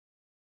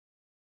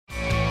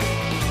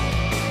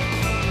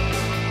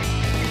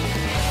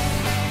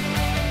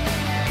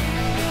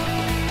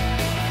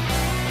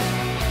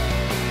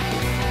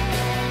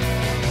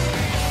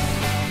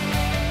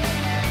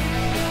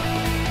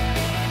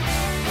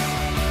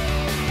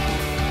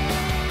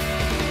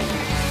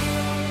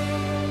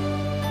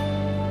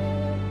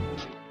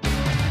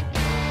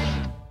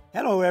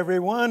Hello,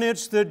 everyone.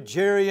 It's the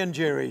Jerry and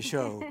Jerry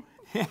Show.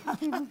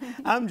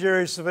 I'm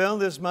Jerry Savelle.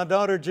 This is my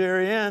daughter,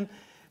 Jerry Ann,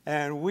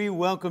 and we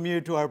welcome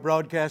you to our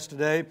broadcast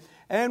today.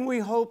 And we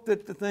hope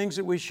that the things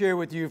that we share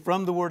with you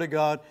from the Word of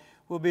God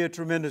will be a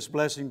tremendous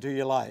blessing to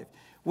your life.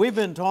 We've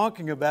been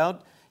talking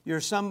about you're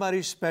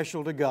somebody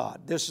special to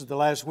God. This is the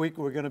last week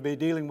we're going to be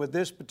dealing with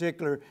this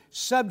particular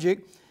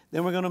subject.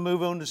 Then we're going to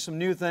move on to some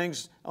new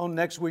things on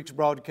next week's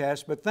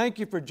broadcast. But thank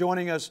you for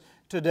joining us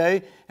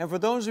today. And for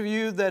those of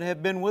you that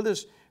have been with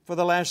us for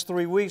the last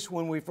 3 weeks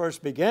when we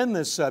first began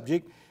this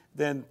subject,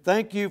 then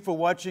thank you for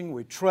watching.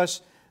 We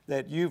trust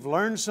that you've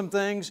learned some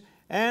things,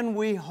 and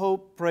we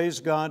hope,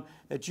 praise God,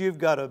 that you've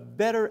got a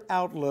better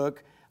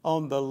outlook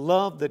on the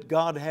love that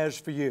God has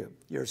for you.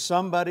 You're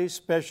somebody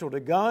special to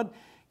God.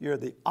 You're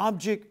the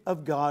object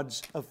of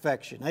God's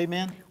affection.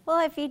 Amen?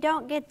 Well, if you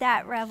don't get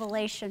that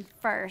revelation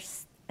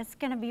first, it's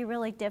going to be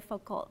really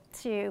difficult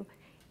to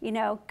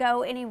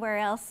go anywhere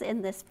else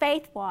in this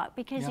faith walk,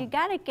 because you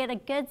got to get a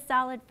good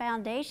solid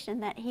foundation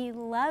that He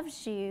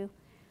loves you.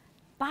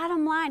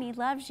 Bottom line, He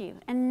loves you,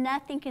 and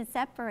nothing can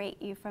separate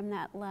you from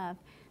that love,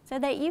 so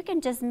that you can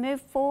just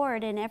move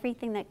forward in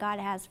everything that God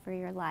has for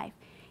your life.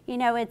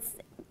 It's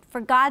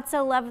for God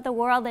so loved the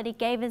world that He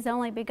gave His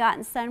only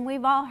begotten Son.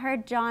 We've all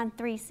heard John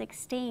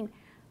 3:16,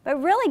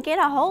 but really get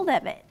a hold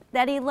of it,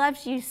 that He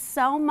loves you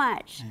so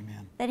much.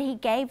 Amen. That He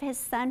gave His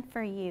Son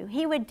for you.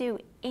 He would do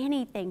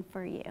anything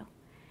for you.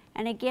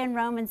 And again,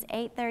 Romans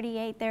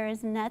 8:38, there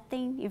is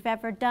nothing you've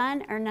ever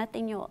done or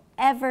nothing you'll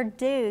ever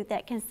do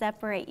that can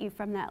separate you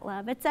from that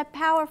love. It's a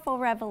powerful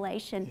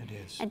revelation.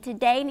 It is. And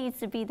today needs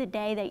to be the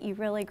day that you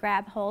really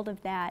grab hold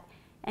of that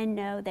and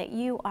know that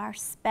you are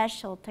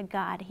special to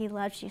God. He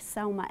loves you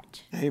so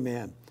much.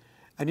 Amen.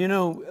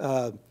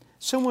 And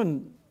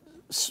someone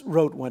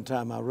wrote one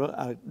time,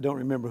 I don't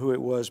remember who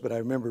it was, but I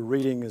remember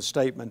reading a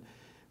statement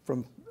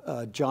from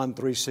John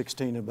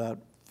 3:16 about,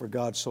 for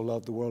God so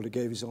loved the world, He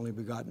gave His only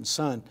begotten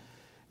Son.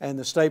 And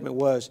the statement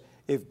was,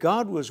 if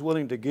God was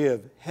willing to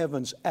give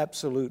heaven's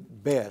absolute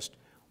best,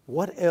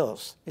 what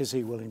else is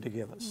He willing to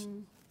give us?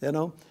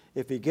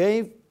 If He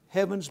gave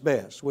heaven's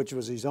best, which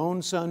was His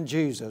own Son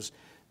Jesus,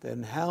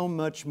 then how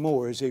much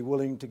more is He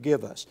willing to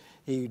give us?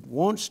 He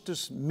wants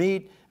to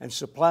meet and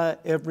supply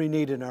every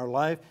need in our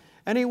life,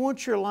 and He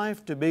wants your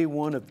life to be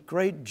one of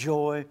great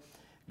joy,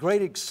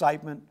 great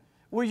excitement,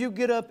 where you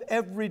get up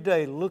every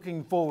day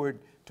looking forward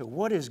to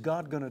what is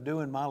God going to do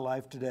in my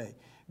life today.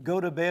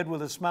 Go to bed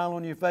with a smile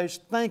on your face,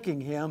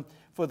 thanking Him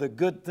for the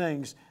good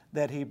things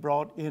that He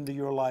brought into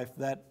your life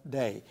that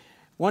day.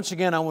 Once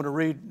again, I want to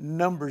read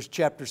Numbers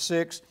chapter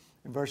 6,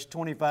 and verse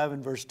 25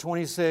 and verse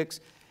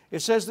 26. It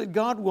says that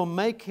God will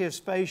make His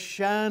face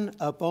shine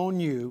upon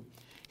you.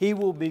 He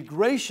will be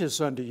gracious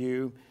unto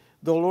you.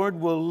 The Lord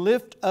will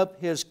lift up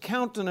His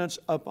countenance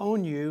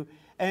upon you,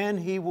 and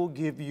He will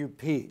give you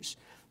peace.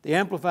 The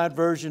Amplified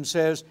Version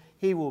says,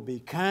 He will be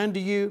kind to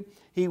you,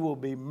 He will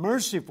be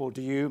merciful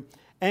to you,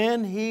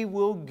 and He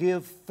will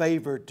give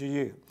favor to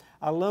you.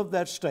 I love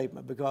that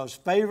statement because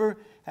favor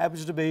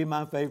happens to be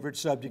my favorite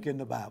subject in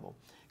the Bible.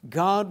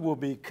 God will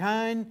be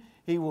kind,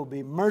 He will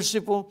be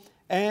merciful,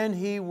 and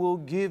He will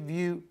give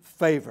you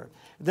favor.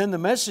 Then the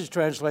Message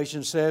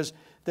translation says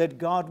that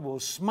God will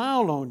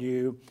smile on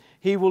you,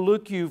 He will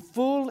look you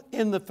full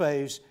in the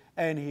face,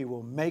 and He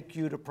will make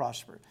you to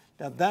prosper.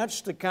 Now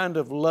that's the kind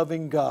of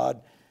loving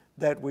God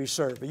that we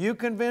serve. Are you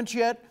convinced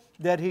yet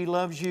that He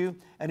loves you?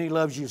 And He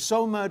loves you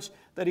so much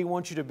that He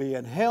wants you to be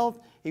in health.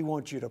 He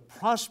wants you to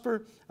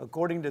prosper,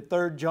 according to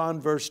 3 John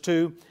verse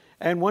 2.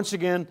 And once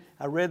again,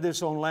 I read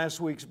this on last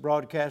week's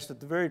broadcast at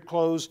the very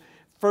close.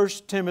 1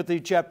 Timothy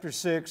chapter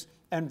 6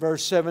 and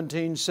verse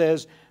 17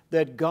 says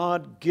that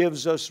God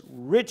gives us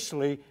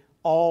richly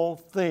all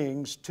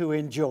things to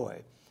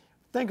enjoy.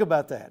 Think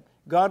about that.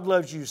 God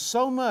loves you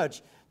so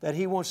much that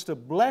He wants to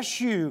bless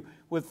you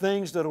with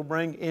things that will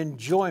bring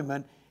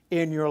enjoyment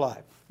in your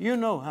life. You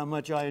know how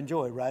much I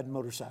enjoy riding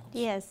motorcycles.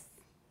 Yes.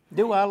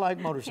 Do I like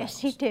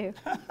motorcycles? Yes, you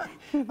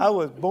do. I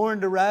was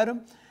born to ride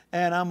them,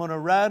 and I'm going to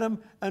ride them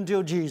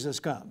until Jesus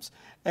comes.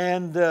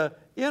 And,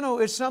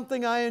 it's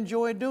something I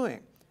enjoy doing.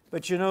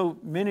 But,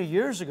 many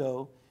years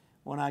ago,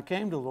 when I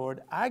came to the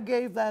Lord, I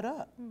gave that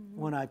up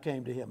when I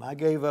came to Him. I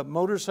gave up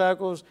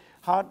motorcycles,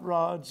 hot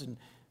rods,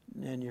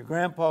 and your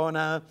grandpa and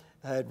I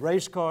had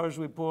race cars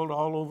we pulled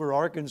all over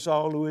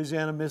Arkansas,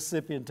 Louisiana,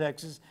 Mississippi, and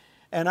Texas.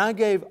 And I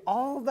gave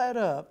all that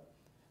up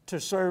to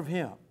serve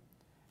Him.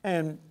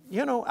 And,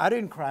 I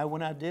didn't cry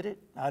when I did it.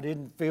 I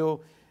didn't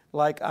feel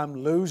like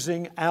I'm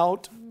losing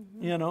out,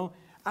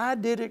 I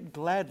did it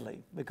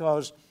gladly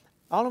because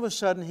all of a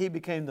sudden He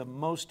became the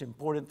most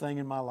important thing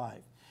in my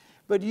life.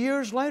 But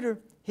years later,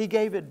 He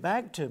gave it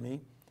back to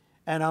me,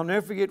 and I'll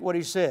never forget what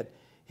He said.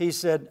 He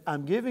said,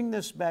 I'm giving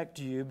this back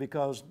to you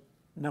because,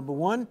 number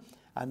one,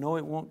 I know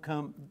it won't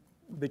come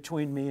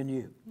between me and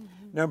you.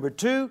 Number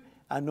two,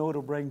 I know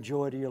it'll bring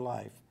joy to your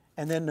life.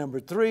 And then number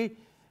three,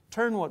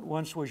 turn what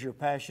once was your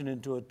passion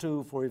into a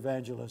tool for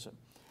evangelism.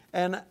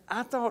 And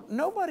I thought,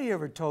 nobody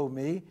ever told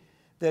me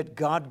that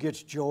God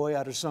gets joy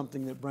out of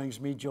something that brings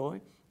me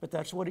joy. but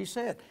that's what he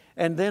said.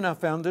 And then I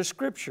found this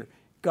scripture,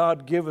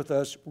 God giveth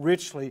us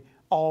richly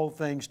all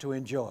things to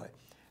enjoy.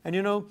 And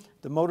you know,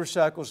 the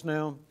motorcycles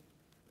now,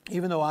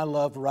 even though I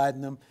love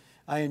riding them,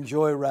 I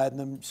enjoy riding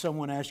them.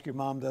 Someone asked your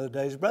mom the other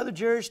day, is Brother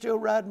Jerry still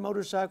riding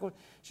motorcycles?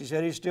 She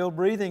said, he's still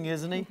breathing,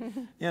 isn't he?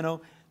 You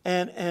know,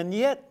 and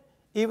yet,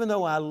 even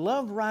though I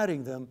love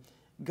riding them,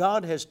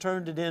 God has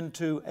turned it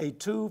into a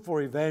tool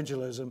for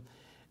evangelism.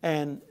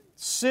 And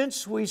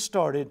since we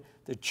started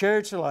the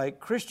Chariots of Light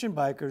Christian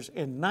Bikers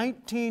in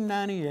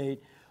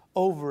 1998,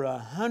 over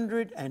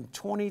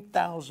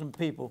 120,000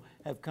 people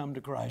have come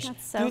to Christ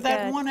That's so through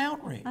that good. one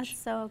outreach. That's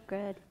so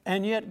good.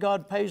 And yet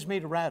God pays me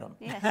to ride them.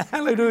 Yes.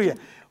 Hallelujah.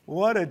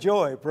 What a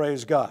joy,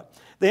 praise God.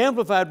 The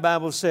Amplified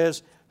Bible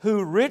says,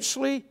 who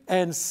richly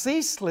and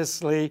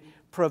ceaselessly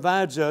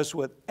provides us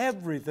with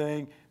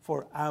everything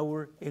for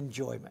our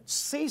enjoyment.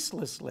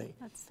 Ceaselessly.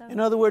 That's so In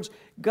other words,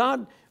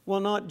 God will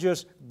not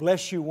just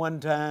bless you one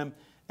time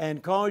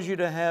and cause you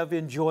to have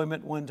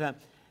enjoyment one time.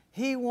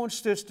 He wants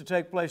this to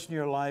take place in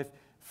your life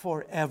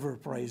forever,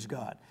 praise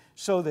God,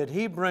 so that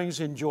He brings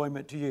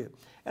enjoyment to you.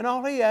 And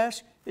all He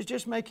asks is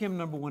just make Him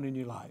number one in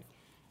your life.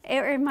 It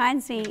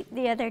reminds me,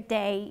 the other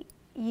day,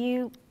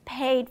 you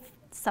paid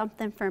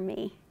something for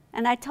me,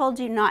 and I told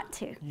you not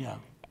to. Yeah.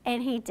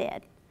 And he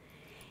did.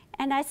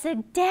 And I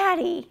said,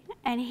 Daddy,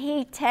 and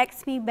he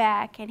texted me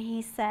back, and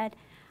he said,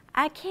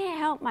 I can't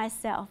help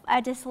myself.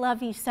 I just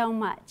love you so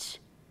much.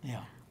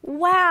 Yeah.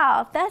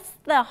 Wow, that's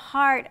the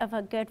heart of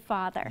a good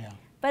father. Yeah.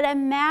 But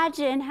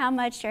imagine how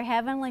much your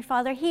Heavenly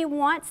Father, He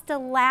wants to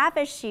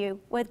lavish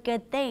you with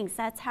good things.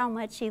 That's how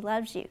much He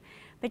loves you.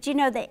 But you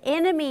know, the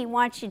enemy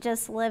wants you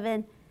just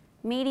living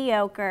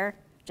mediocre,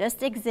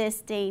 just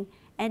existing,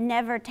 and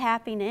never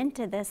tapping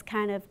into this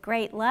kind of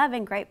great love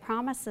and great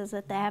promises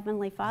that the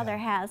Heavenly Father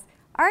has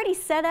already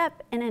set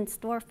up and in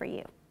store for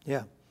you.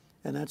 Yeah.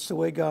 And that's the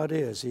way God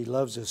is. He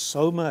loves us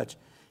so much.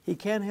 He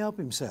can't help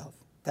Himself.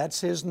 That's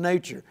His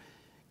nature.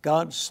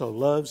 God so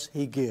loves,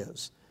 He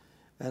gives.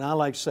 And I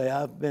like to say,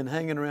 I've been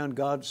hanging around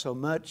God so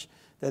much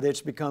that it's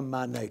become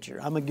my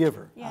nature. I'm a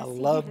giver. Yes, I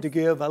love to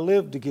give. I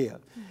live to give.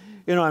 Mm-hmm.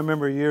 You know, I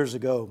remember years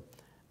ago,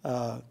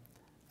 I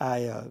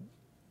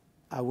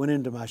went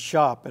into my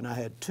shop and I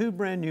had two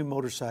brand new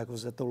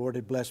motorcycles that the Lord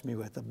had blessed me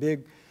with. A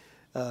big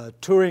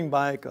touring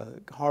bike, a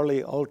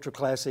Harley Ultra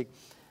Classic,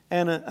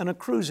 and a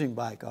cruising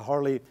bike, a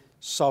Harley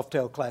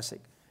Softail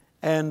Classic.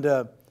 And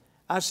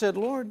I said,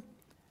 Lord,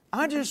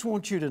 I just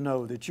want you to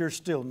know that you're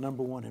still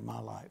number one in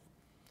my life.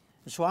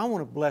 And so I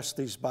want to bless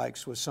these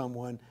bikes with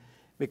someone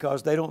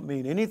because they don't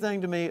mean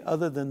anything to me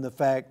other than the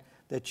fact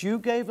that you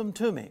gave them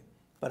to me.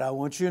 But I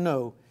want you to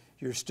know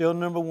you're still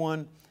number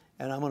one,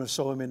 and I'm going to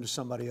sow them into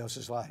somebody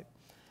else's life.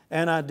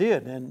 And I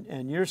did.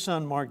 And your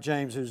son, Mark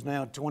James, who's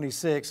now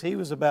 26, he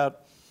was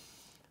about,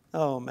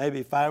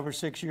 maybe 5 or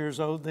 6 years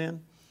old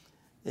then,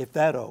 if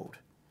that old.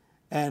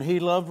 And he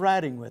loved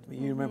riding with me,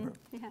 you remember.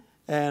 Yeah.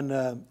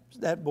 And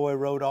that boy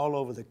rode all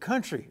over the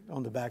country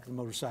on the back of the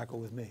motorcycle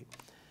with me.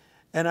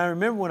 And I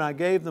remember when I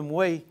gave them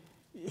away,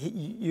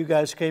 you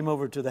guys came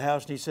over to the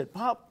house and he said,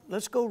 Pop,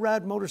 let's go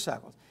ride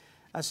motorcycles.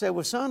 I said,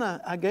 well, son,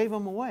 I gave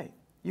them away.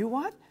 You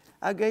what?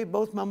 I gave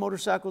both my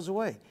motorcycles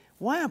away.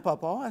 Why,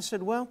 Papa? I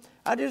said, well,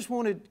 I just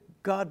wanted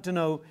God to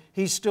know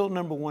He's still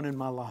number one in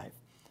my life.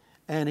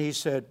 And he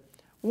said,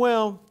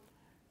 well,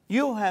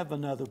 you'll have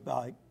another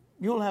bike.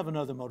 You'll have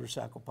another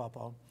motorcycle,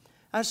 Papa.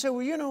 I said,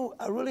 well, you know,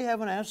 I really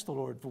haven't asked the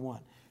Lord for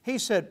one. He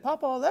said,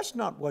 Papa, that's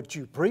not what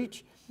you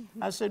preach.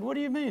 I said, what do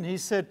you mean? He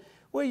said,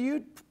 well,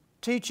 you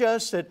teach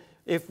us that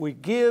if we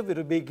give,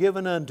 it'll be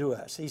given unto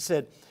us. He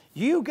said,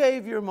 you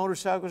gave your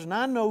motorcycles, and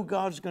I know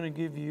God's going to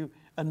give you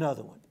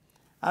another one.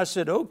 I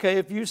said, okay,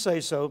 if you say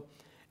so.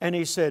 And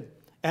he said,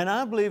 and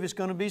I believe it's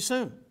going to be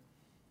soon.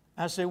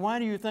 I said, why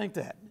do you think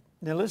that?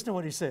 Now listen to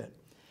what he said.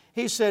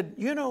 He said,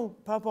 you know,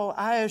 Papa,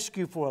 I ask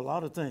you for a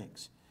lot of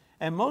things.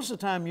 And most of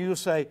the time you'll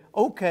say,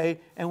 okay,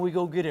 and we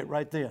go get it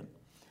right then.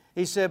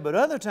 He said, but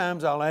other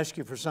times I'll ask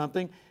you for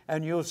something,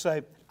 and you'll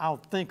say, I'll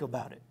think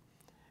about it.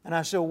 And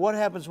I said, well, what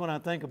happens when I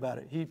think about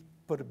it? He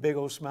put a big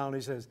old smile and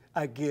he says,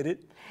 I get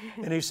it.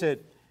 And he said,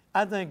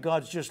 I think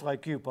God's just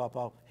like you,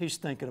 Papa. He's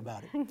thinking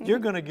about it. You're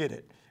going to get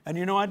it. And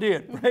you know I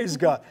did. Praise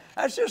God.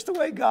 That's just the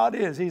way God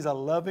is. He's a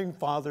loving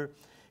Father.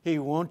 He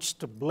wants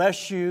to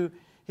bless you.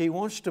 He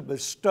wants to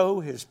bestow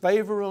His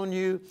favor on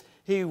you.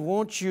 He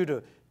wants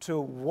you to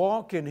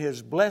walk in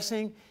His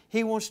blessing.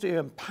 He wants to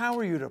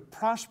empower you to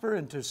prosper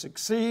and to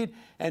succeed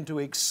and to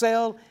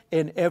excel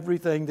in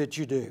everything that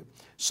you do.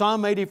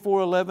 Psalm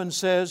 84:11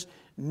 says,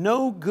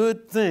 no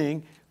good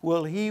thing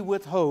will He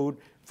withhold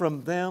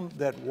from them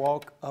that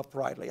walk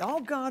uprightly. All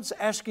God's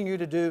asking you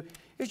to do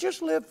is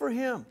just live for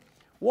Him.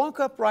 Walk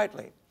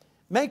uprightly.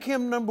 Make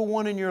Him number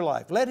one in your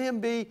life. Let Him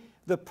be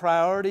the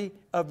priority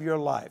of your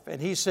life.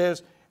 And He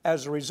says,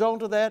 as a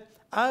result of that,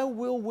 I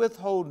will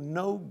withhold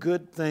no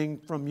good thing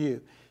from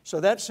you. So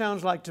that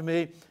sounds like to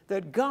me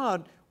that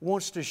God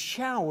wants to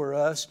shower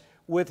us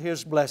with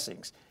His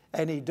blessings.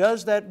 And He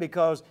does that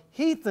because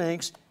He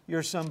thinks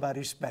you're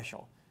somebody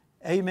special.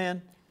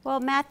 Amen? Well,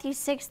 Matthew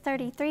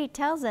 6:33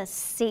 tells us,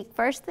 seek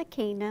first the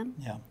kingdom,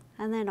 Yeah.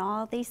 and then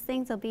all these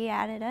things will be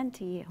added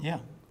unto you. Yeah.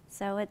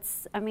 So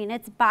it's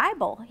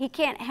Bible. He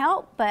can't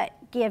help but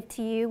give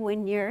to you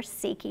when you're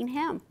seeking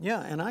Him.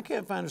 Yeah, and I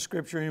can't find a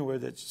scripture anywhere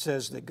that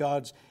says that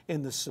God's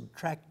in the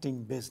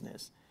subtracting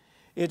business.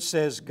 It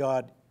says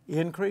God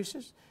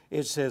increases.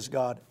 It says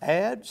God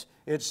adds.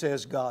 It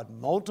says God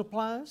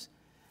multiplies.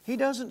 He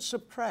doesn't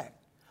subtract.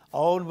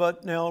 Oh,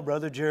 but now,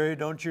 Brother Jerry,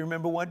 don't you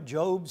remember what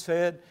Job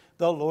said?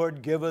 The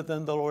Lord giveth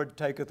and the Lord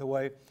taketh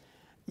away.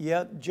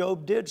 Yeah,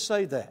 Job did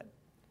say that.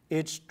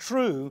 It's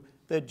true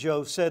that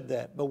Job said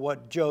that, but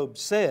what Job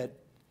said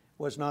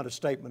was not a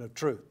statement of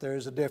truth. There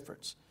is a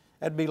difference.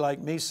 That'd be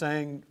like me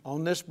saying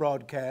on this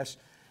broadcast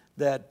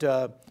that,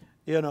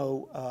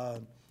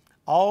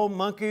 all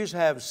monkeys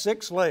have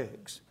 6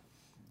 legs.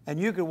 And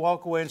you could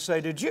walk away and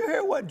say, did you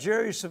hear what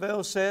Jerry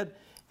Savelle said?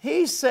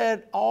 He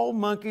said all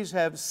monkeys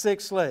have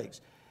 6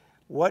 legs.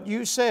 What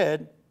you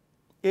said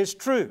is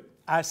true.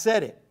 I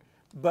said it.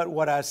 But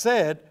what I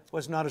said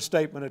was not a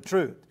statement of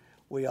truth.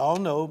 We all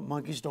know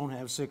monkeys don't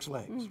have 6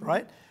 legs,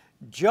 right?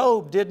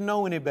 Job didn't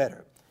know any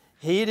better.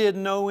 He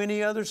didn't know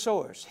any other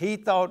source. He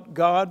thought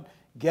God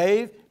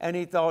gave and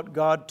he thought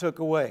God took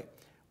away.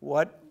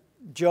 What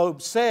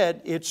Job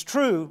said, it's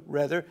true,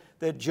 rather,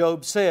 that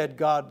Job said,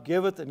 God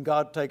giveth and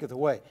God taketh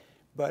away.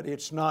 But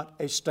it's not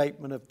a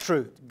statement of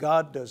truth.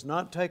 God does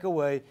not take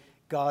away.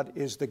 God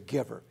is the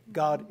giver.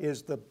 God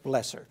is the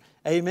blesser.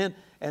 Amen?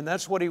 And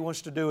that's what He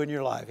wants to do in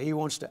your life. He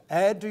wants to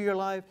add to your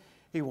life.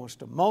 He wants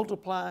to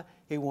multiply.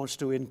 He wants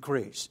to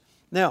increase.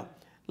 Now,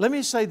 let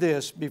me say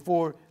this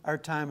before our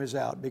time is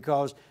out,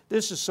 because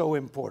this is so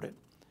important.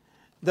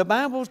 The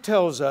Bible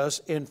tells us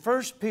in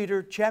 1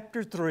 Peter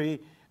chapter 3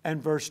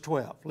 and verse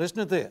 12. Listen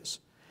to this.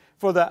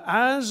 For the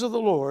eyes of the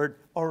Lord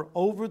are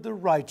over the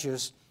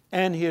righteous,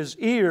 and His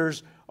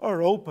ears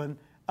are open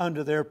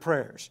unto their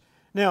prayers.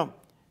 Now,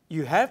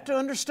 you have to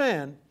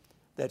understand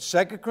that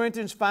 2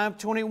 Corinthians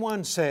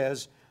 5:21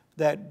 says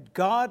that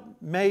God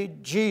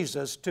made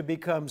Jesus to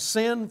become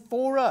sin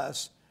for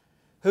us,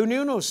 who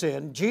knew no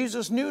sin.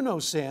 Jesus knew no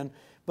sin,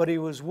 but He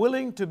was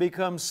willing to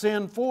become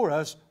sin for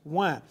us.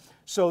 Why?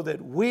 So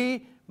that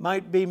we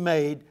might be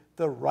made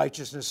the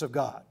righteousness of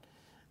God.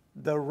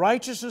 The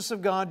righteousness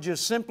of God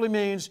just simply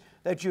means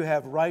that you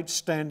have right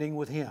standing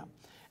with Him.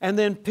 And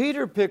then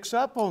Peter picks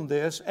up on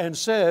this and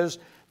says,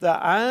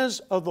 the eyes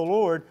of the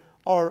Lord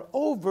are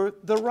over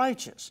the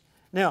righteous.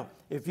 Now,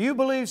 if you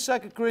believe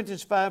 2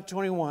 Corinthians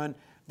 5:21,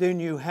 then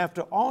you have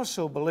to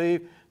also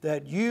believe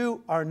that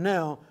you are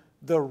now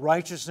the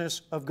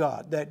righteousness of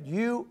God, that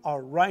you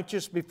are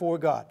righteous before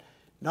God,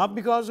 not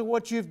because of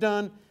what you've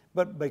done,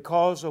 but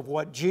because of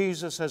what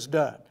Jesus has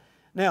done.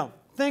 Now,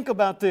 think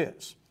about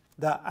this.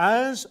 The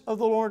eyes of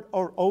the Lord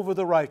are over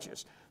the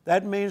righteous.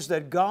 That means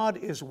that God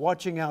is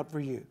watching out for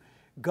you.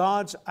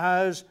 God's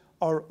eyes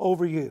are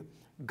over you.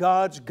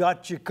 God's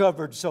got you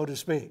covered, so to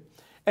speak.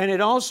 And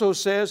it also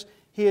says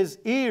His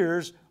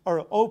ears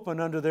are open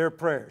unto their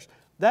prayers.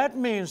 That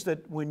means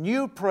that when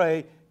you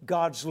pray,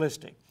 God's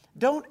listening.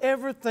 Don't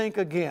ever think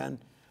again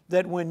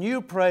that when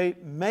you pray,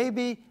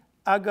 maybe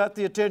I got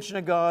the attention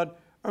of God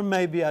or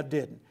maybe I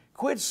didn't.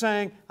 Quit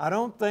saying, I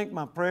don't think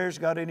my prayers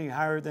got any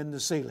higher than the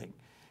ceiling.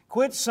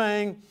 Quit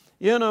saying,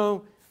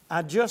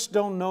 I just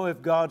don't know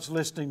if God's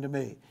listening to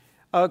me.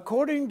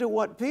 According to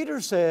what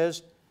Peter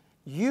says,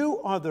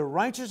 you are the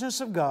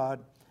righteousness of God,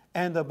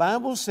 and the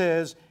Bible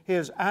says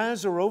His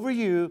eyes are over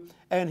you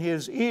and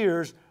His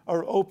ears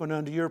are open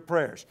unto your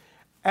prayers.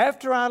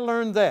 After I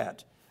learned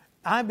that,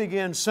 I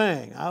began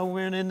saying, I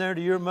went in there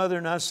to your mother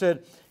and I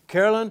said,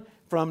 Carolyn,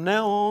 from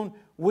now on,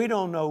 we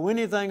don't know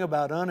anything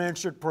about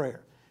unanswered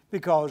prayer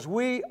because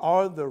we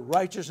are the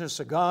righteousness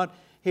of God.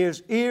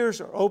 His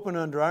ears are open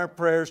unto our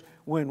prayers.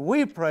 When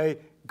we pray,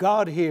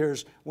 God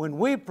hears. When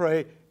we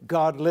pray,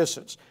 God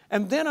listens.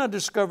 And then I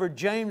discovered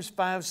James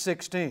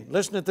 5:16.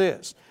 Listen to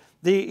this.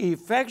 The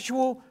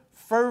effectual,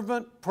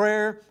 fervent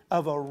prayer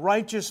of a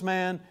righteous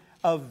man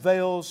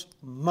avails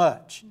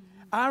much.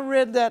 I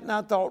read that and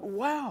I thought,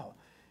 wow,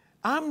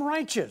 I'm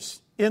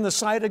righteous in the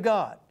sight of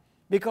God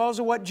because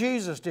of what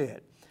Jesus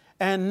did.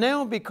 And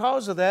now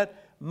because of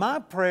that, my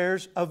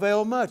prayers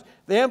avail much.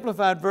 The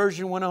Amplified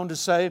Version went on to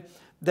say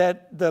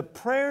that the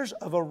prayers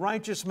of a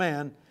righteous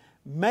man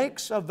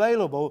makes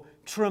available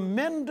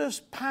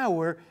tremendous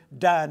power,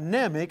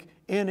 dynamic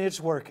in its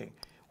working.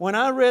 When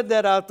I read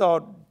that, I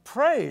thought,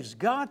 praise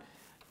God,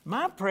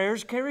 my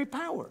prayers carry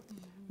power.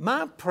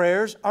 My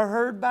prayers are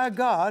heard by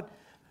God,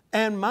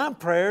 and my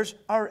prayers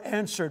are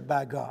answered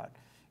by God.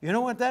 You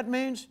know what that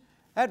means?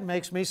 That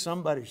makes me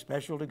somebody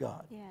special to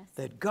God. Yes.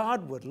 That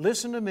God would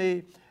listen to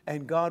me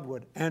and God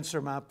would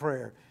answer my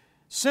prayer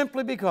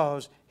simply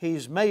because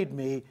He's made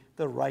me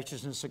the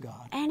righteousness of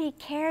God. And He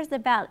cares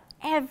about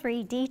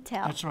every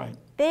detail. That's right.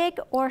 Big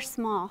or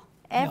small.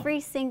 Every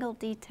single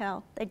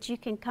detail that you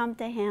can come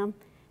to Him.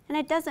 And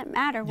it doesn't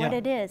matter what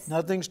it is.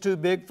 Nothing's too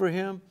big for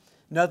Him.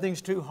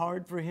 Nothing's too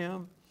hard for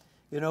Him.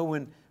 You know,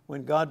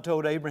 when God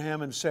told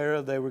Abraham and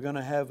Sarah they were going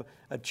to have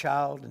a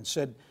child and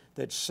said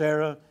that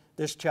Sarah,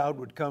 this child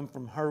would come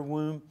from her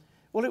womb.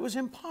 Well, it was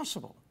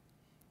impossible.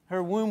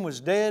 Her womb was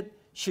dead.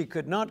 She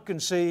could not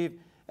conceive.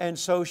 And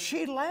so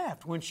she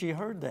laughed when she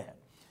heard that.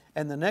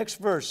 And the next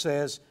verse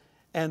says,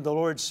 and the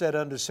Lord said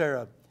unto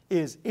Sarah,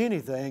 is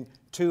anything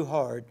too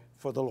hard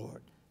for the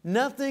Lord?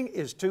 Nothing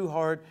is too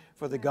hard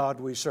for the God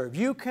we serve.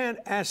 You can't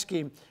ask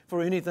Him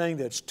for anything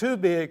that's too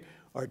big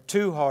or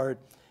too hard.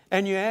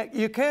 And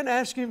you can't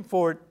ask Him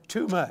for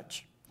too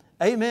much.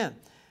 Amen.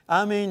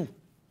 I mean,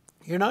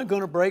 you're not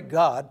going to break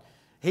God.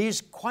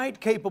 He's quite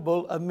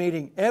capable of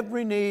meeting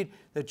every need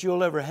that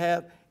you'll ever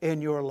have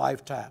in your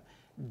lifetime.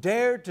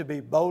 Dare to be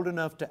bold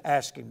enough to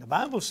ask Him. The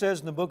Bible says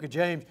in the book of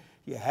James,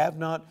 you have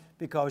not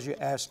because you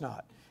ask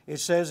not. It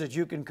says that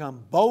you can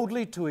come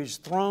boldly to His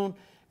throne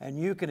and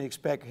you can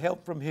expect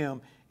help from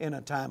Him in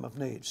a time of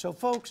need. So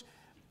folks,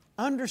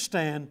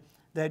 understand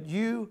that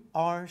you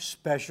are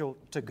special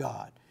to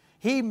God.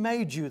 He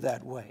made you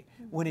that way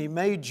when He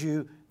made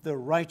you the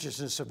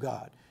righteousness of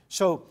God.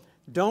 So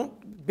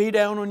don't be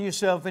down on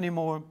yourself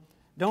anymore.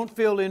 Don't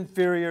feel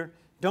inferior.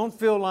 Don't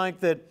feel like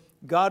that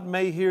God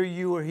may hear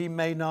you or He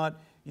may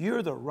not.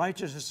 You're the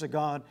righteousness of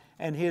God,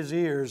 and His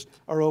ears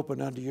are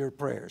open unto your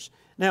prayers.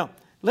 Now,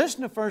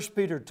 listen to 1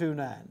 Peter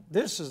 2:9.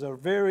 This is a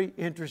very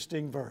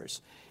interesting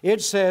verse.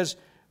 It says,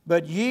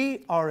 but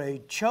ye are a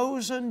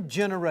chosen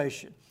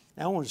generation.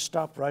 Now, I want to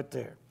stop right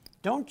there.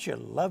 Don't you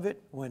love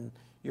it when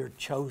you're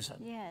chosen?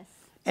 Yes.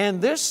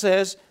 And this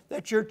says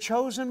that you're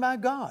chosen by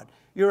God.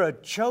 You're a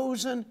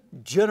chosen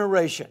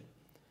generation,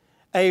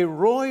 a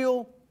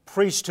royal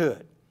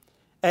priesthood,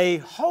 a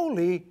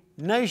holy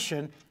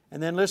nation,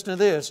 and then listen to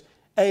this,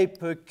 a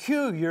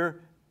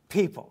peculiar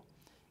people.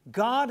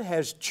 God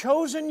has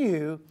chosen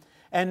you,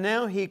 and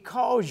now He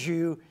calls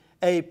you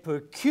a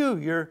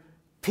peculiar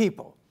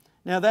people.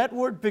 Now that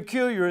word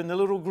peculiar in the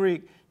little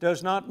Greek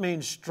does not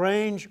mean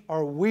strange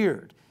or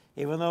weird,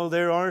 even though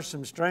there are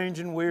some strange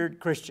and weird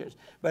Christians,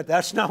 but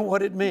that's not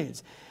what it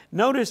means.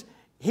 Notice,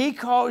 He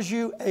calls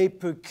you a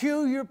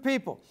peculiar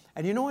people.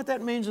 And you know what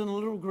that means in the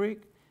little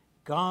Greek?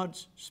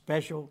 God's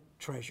special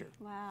treasure.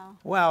 Wow.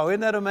 Wow,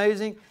 isn't that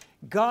amazing?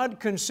 God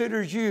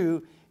considers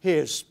you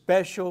His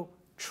special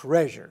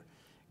treasure.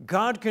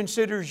 God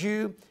considers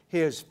you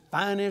His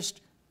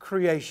finest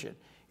creation.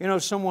 You know,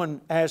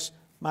 someone asked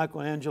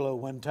Michelangelo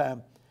one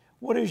time,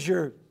 what is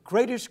your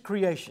greatest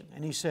creation?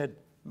 And he said,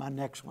 my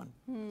next one.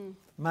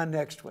 My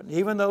next one.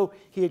 Even though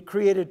he had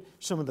created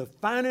some of the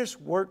finest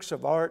works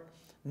of art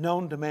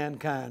known to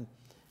mankind,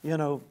 you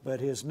know, but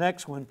his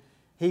next one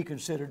he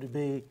considered to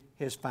be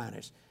his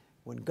finest.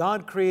 When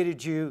God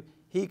created you,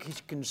 He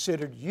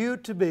considered you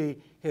to be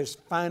His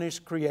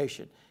finest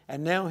creation.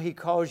 And now He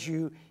calls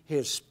you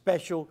His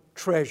special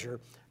treasure.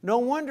 No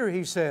wonder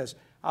He says,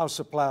 I'll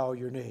supply all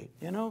your need.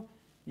 You know,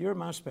 you're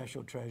my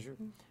special treasure.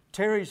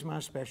 Terry's my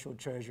special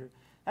treasure.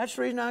 That's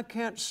the reason I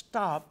can't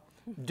stop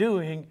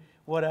doing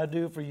what I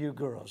do for you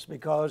girls,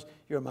 because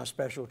you're my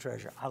special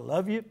treasure. I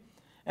love you,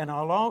 and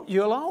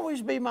you'll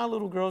always be my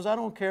little girls. I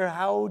don't care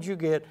how old you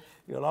get.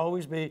 You'll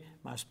always be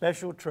my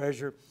special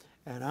treasure,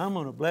 and I'm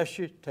going to bless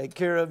you, take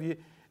care of you,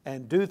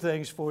 and do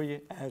things for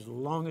you as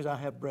long as I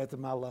have breath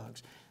in my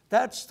lungs.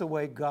 That's the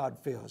way God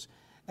feels.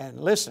 And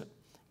listen,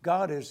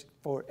 God is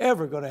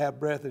forever going to have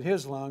breath in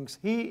His lungs.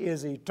 He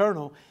is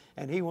eternal,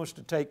 and He wants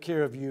to take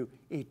care of you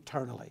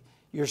eternally.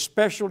 You're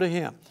special to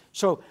Him.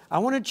 So I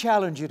want to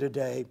challenge you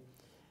today.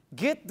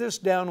 Get this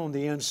down on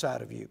the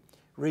inside of you.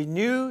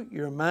 Renew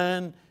your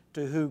mind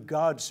to who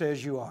God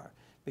says you are.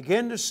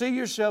 Begin to see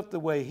yourself the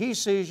way He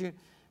sees you.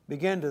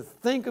 Begin to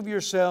think of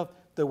yourself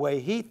the way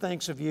He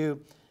thinks of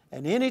you.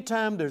 And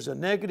anytime there's a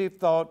negative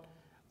thought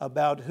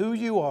about who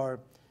you are,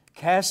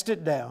 cast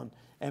it down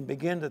and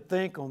begin to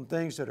think on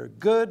things that are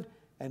good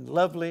and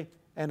lovely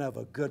and of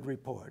a good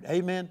report.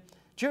 Amen.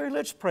 Jerry,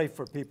 let's pray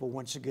for people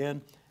once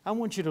again. I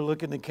want you to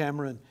look in the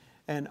camera,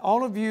 and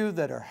all of you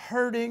that are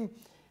hurting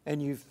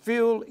and you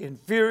feel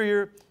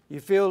inferior, you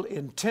feel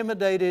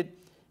intimidated,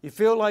 you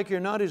feel like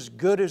you're not as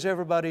good as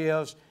everybody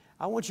else,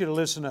 I want you to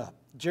listen up.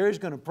 Jerry's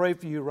going to pray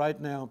for you right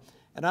now,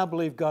 and I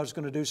believe God's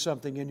going to do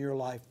something in your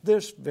life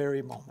this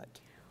very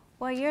moment.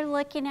 Well, you're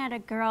looking at a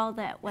girl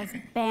that was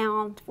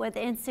bound with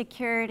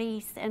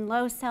insecurities and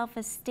low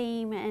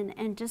self-esteem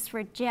and just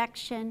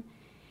rejection.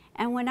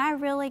 And when I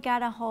really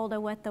got a hold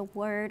of what the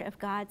Word of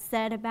God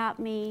said about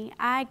me,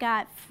 I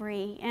got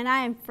free, and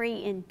I am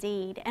free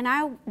indeed. And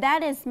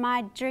that is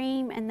my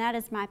dream, and that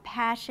is my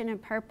passion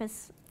and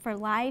purpose for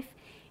life,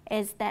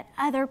 is that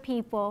other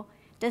people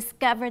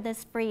discover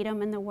this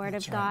freedom in the Word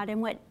of God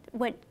and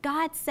what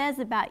God says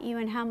about you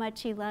and how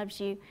much He loves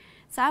you.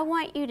 So I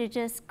want you to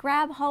just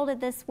grab hold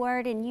of this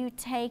Word and you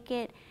take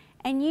it,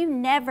 and you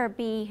never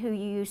be who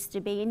you used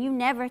to be, and you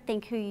never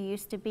think who you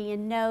used to be,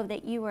 and know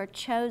that you are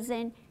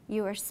chosen,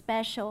 you are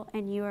special,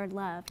 and you are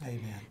loved.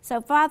 Amen.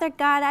 So Father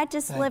God, I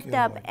just Thank lift you,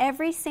 up Lord.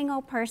 every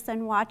single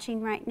person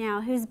watching right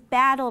now who's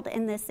battled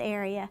in this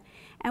area.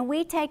 And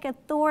we take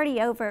authority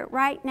over it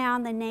right now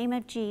in the name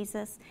of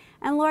Jesus.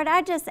 And Lord,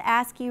 I just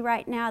ask you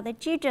right now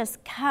that you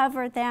just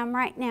cover them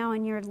right now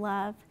in your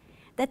love,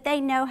 that they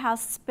know how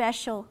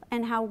special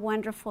and how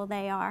wonderful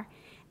they are,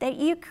 that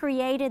you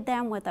created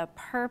them with a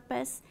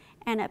purpose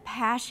and a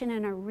passion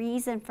and a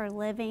reason for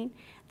living,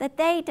 that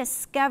they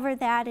discover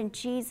that in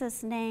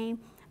Jesus' name,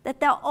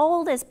 that the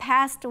old is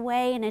passed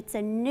away and it's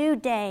a new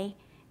day.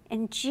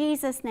 In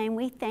Jesus' name,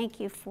 we thank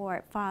you for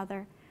it,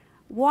 Father.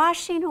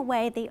 Washing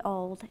away the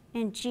old,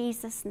 in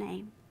Jesus'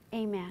 name,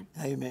 amen.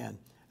 Amen.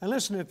 And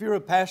listen, if you're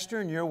a pastor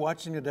and you're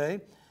watching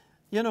today,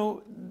 you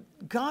know,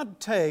 God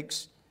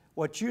takes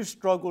what you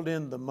struggled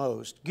in the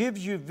most,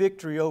 gives you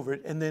victory over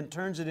it, and then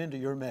turns it into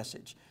your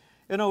message.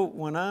 You know,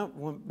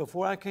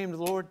 before I came to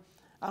the Lord,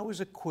 I was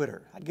a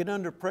quitter. I'd get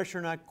under pressure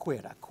and I'd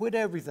quit. I quit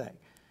everything.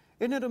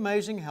 Isn't it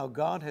amazing how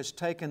God has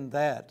taken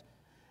that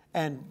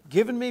and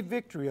given me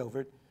victory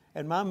over it?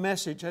 And my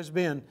message has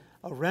been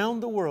around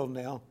the world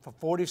now for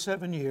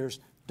 47 years,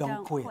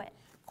 don't quit.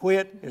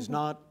 Quit is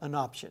not an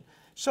option.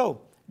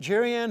 So,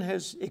 Jerry Ann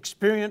has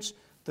experienced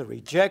the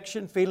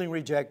rejection, feeling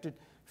rejected,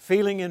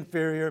 feeling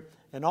inferior,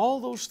 and all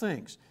those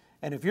things.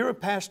 And if you're a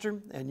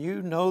pastor and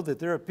you know that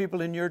there are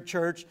people in your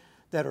church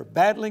that are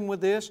battling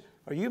with this,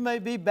 or you may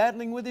be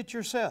battling with it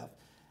yourself,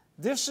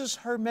 this is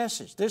her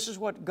message. This is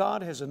what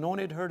God has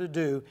anointed her to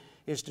do,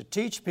 is to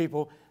teach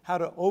people how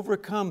to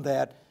overcome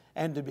that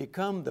and to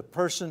become the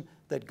person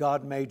that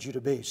God made you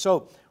to be.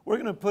 So we're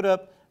going to put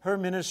up her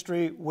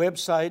ministry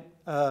website,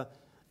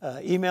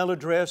 email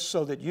address,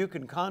 so that you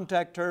can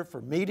contact her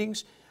for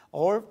meetings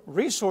or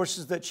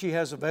resources that she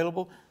has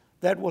available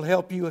that will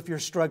help you if you're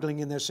struggling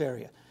in this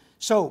area.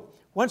 So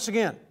once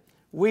again,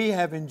 we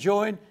have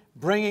enjoyed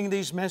bringing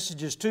these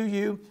messages to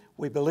you.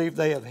 We believe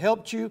they have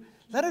helped you.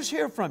 Let us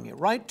hear from you.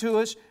 Write to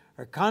us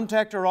or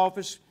contact our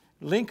office,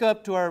 link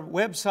up to our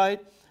website,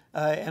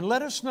 and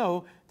let us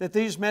know that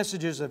these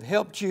messages have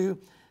helped you.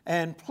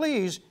 And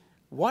please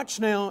watch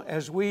now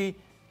as we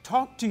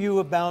talk to you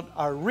about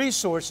our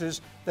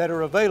resources that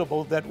are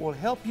available that will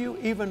help you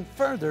even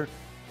further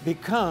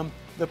become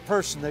the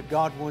person that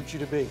God wants you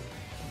to be.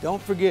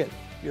 Don't forget,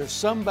 you're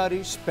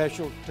somebody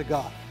special to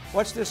God.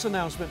 Watch this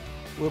announcement.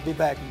 We'll be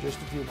back in just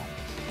a few moments.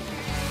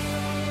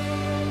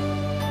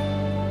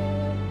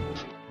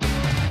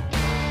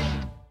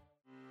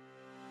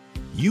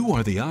 You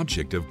are the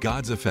object of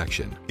God's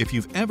affection. If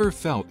you've ever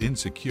felt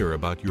insecure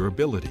about your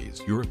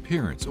abilities, your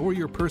appearance, or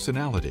your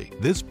personality,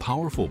 this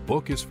powerful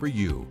book is for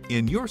you.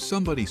 In You're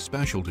Somebody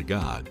Special to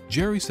God,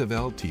 Jerry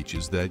Savelle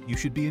teaches that you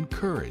should be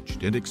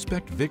encouraged and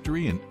expect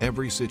victory in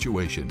every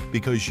situation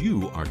because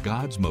you are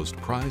God's most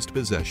prized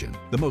possession.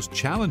 The most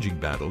challenging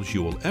battles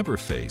you will ever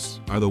face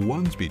are the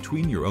ones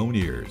between your own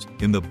ears.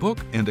 In the book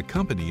and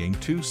accompanying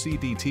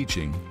 2-CD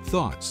teaching,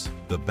 Thoughts,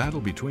 The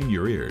Battle Between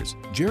Your Ears,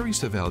 Jerry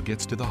Savelle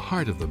gets to the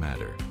heart of the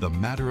matter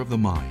of the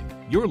mind.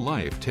 Your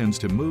life tends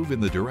to move in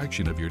the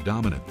direction of your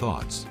dominant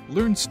thoughts.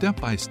 Learn step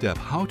by step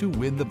how to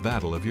win the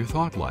battle of your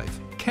thought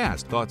life.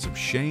 Cast thoughts of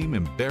shame,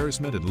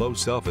 embarrassment, and low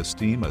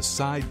self-esteem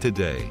aside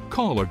today.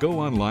 Call or go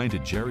online to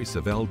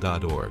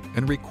jerrysavelle.org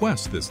and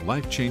request this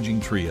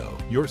life-changing trio,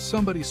 You're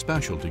Somebody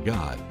Special to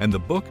God, and the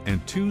book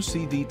and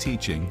 2-CD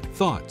teaching,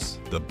 Thoughts,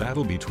 The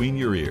Battle Between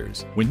Your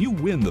Ears. When you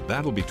win the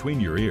battle between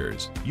your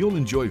ears, you'll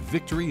enjoy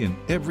victory in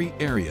every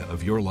area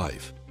of your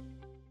life.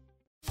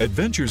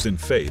 Adventures in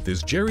Faith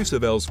is Jerry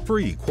Savelle's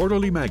free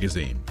quarterly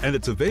magazine, and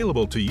it's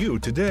available to you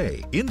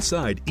today.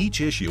 Inside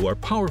each issue are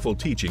powerful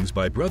teachings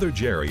by Brother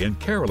Jerry and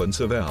Carolyn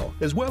Savelle,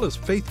 as well as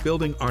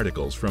faith-building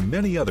articles from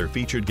many other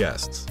featured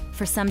guests.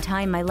 For some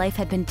time, my life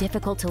had been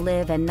difficult to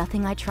live and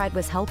nothing I tried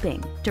was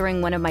helping.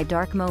 During one of my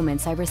dark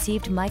moments, I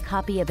received my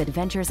copy of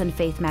Adventures in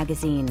Faith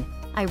magazine.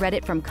 I read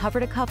it from cover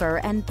to cover,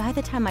 and by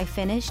the time I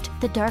finished,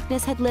 the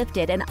darkness had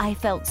lifted and I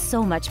felt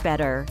so much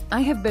better.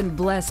 I have been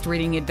blessed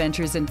reading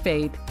Adventures in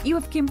Faith. You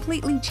have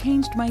completely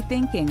changed my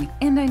thinking,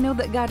 and I know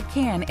that God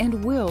can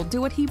and will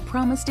do what He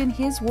promised in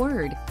His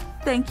Word.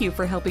 Thank you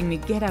for helping me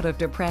get out of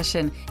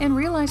depression and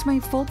realize my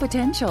full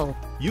potential.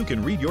 You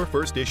can read your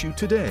first issue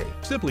today.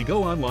 Simply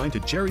go online to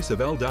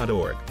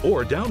jerrysavelle.org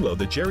or download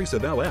the Jerry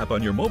Savelle app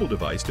on your mobile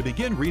device to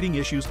begin reading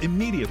issues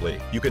immediately.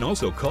 You can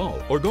also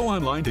call or go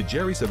online to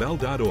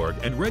jerrysavelle.org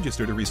and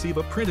register to receive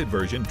a printed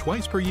version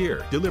twice per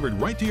year, delivered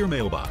right to your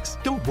mailbox.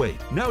 Don't wait.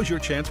 Now's your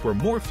chance for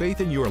more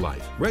faith in your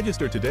life.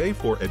 Register today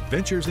for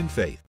Adventures in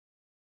Faith.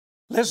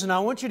 Listen, I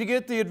want you to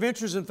get the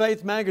Adventures in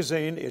Faith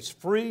magazine. It's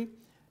free,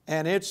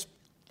 and it's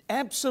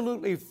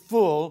absolutely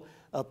full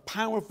of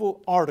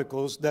powerful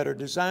articles that are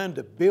designed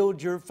to build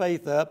your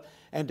faith up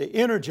and to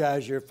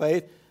energize your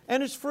faith,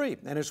 and it's free.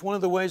 And it's one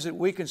of the ways that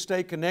we can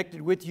stay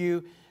connected with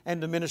you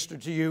and to minister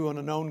to you on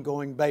an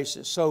ongoing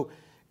basis. So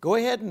go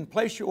ahead and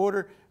place your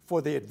order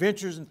for the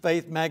Adventures in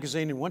Faith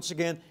magazine, and once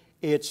again,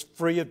 it's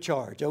free of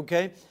charge,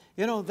 okay?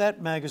 You know,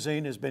 that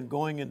magazine has been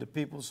going into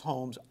people's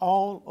homes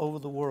all over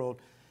the world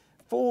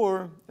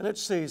for,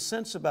 let's see,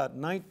 since about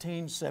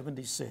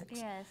 1976.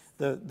 Yes.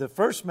 The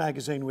first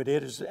magazine we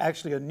did is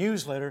actually a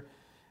newsletter,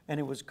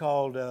 and it was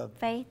called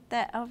Faith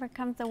That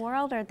Overcomes the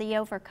World, or The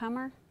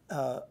Overcomer?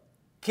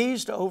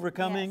 Keys to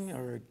Overcoming, Yes.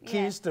 or Keys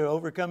Yes. to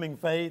Overcoming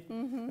Faith,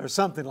 or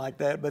something like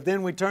that. But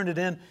then we turned it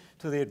in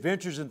to the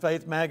Adventures in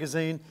Faith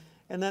magazine,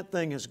 and that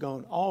thing has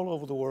gone all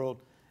over the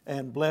world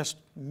and blessed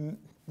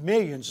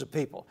millions of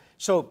people.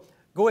 So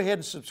go ahead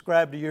and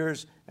subscribe to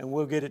yours, and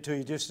we'll get it to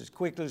you just as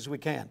quickly as we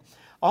can.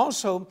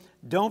 Also,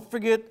 don't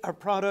forget our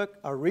product,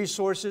 our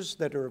resources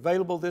that are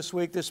available this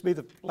week. This will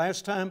be the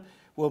last time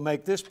we'll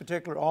make this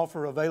particular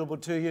offer available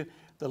to you.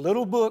 The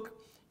little book,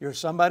 You're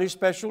Somebody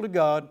Special to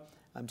God.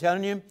 I'm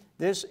telling you,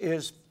 this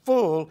is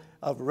full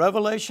of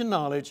revelation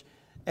knowledge,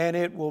 and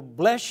it will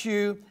bless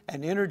you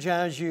and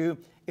energize you,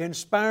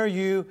 inspire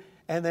you,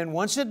 and then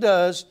once it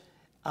does,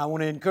 I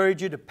want to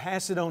encourage you to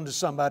pass it on to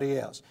somebody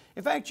else.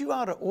 In fact, you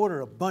ought to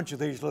order a bunch of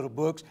these little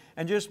books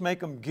and just make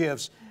them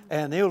gifts,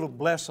 and it'll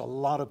bless a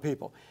lot of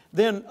people.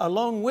 Then,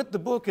 along with the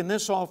book in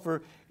this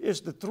offer is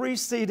the 3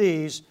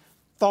 CDs,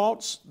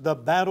 Thoughts, The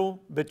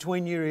Battle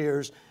Between Your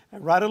Ears,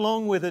 and right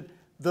along with it,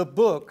 the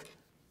book,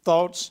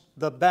 Thoughts,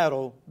 The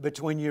Battle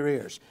Between Your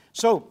Ears.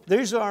 So,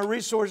 these are our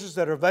resources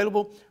that are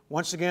available.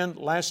 Once again,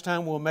 last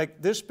time we'll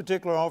make this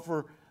particular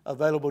offer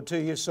available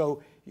to you,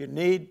 so you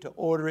need to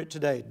order it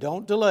today.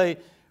 Don't delay.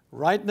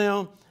 Right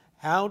now,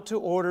 how to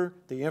order,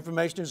 the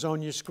information is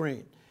on your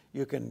screen.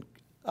 You can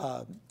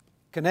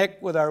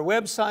connect with our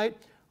website,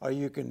 or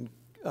you can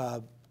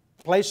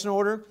place an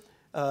order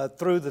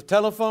through the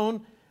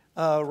telephone,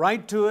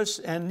 write to us,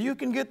 and you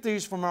can get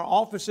these from our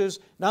offices,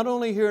 not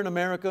only here in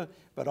America,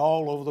 but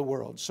all over the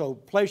world. So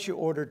place your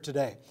order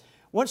today.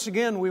 Once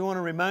again, we want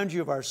to remind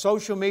you of our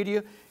social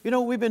media. You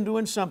know, we've been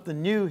doing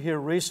something new here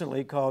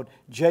recently called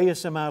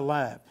JSMI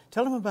Live.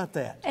 Tell them about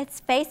that.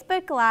 It's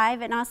Facebook Live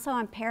and also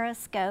on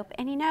Periscope.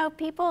 And you know,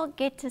 people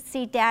get to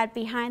see Dad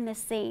behind the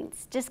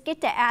scenes. Just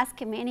get to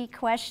ask him any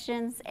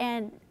questions.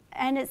 And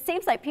it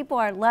seems like people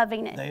are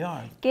loving it. They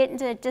are. Getting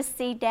to just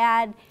see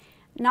Dad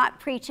not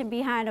preaching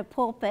behind a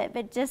pulpit,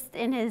 but just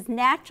in his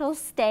natural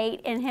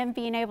state and him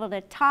being able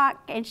to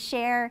talk and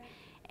share.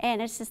 And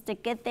it's just a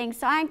good thing.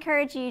 So I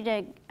encourage you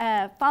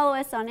to follow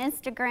us on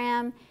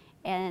Instagram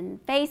and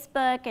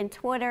Facebook and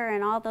Twitter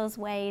and all those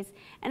ways.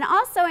 And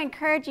also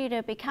encourage you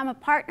to become a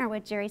partner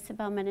with Jerry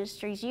Savelle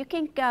Ministries. You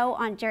can go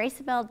on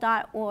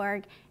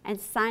jerrysavelle.org and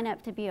sign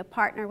up to be a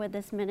partner with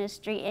this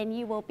ministry, and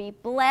you will be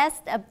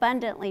blessed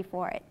abundantly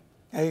for it.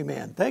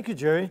 Amen. Thank you,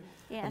 Jerry.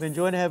 Yes. I've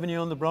enjoyed having you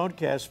on the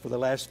broadcast for the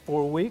last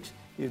 4 weeks.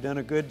 You've done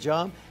a good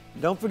job.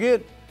 Don't forget,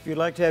 if you'd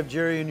like to have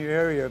Jerry in your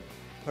area,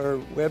 her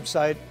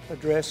website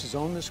address is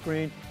on the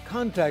screen.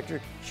 Contact her.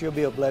 She'll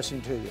be a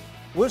blessing to you.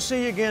 We'll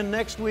see you again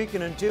next week,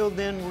 and until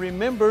then,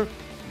 remember,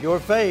 your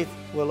faith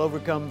will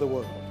overcome the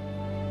world.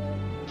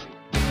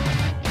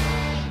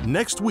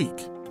 Next week,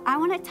 I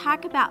want to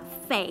talk about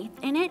faith,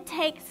 and it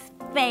takes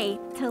faith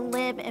to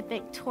live a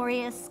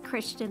victorious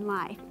Christian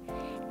life.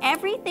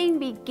 Everything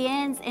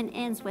begins and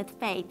ends with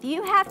faith.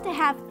 You have to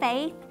have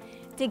faith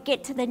to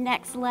get to the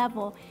next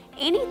level.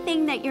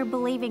 Anything that you're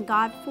believing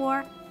God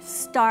for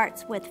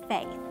starts with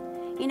faith.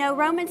 You know,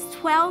 Romans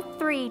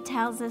 12:3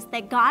 tells us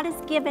that God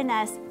has given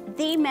us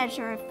the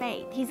measure of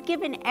faith. He's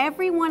given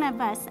every one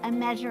of us a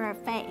measure of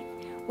faith.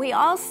 We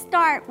all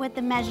start with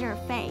the measure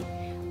of faith,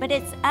 but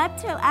it's up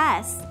to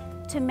us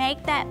to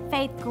make that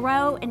faith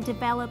grow and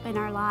develop in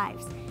our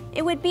lives.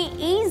 It would be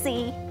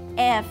easy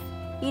if,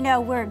 you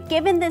know, we're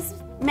given this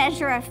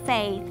measure of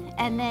faith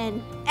and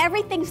then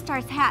everything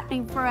starts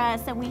happening for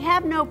us and we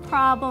have no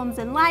problems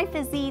and life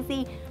is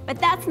easy, but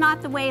that's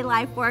not the way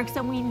life works,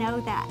 and we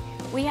know that.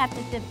 We have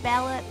to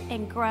develop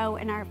and grow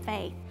in our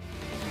faith.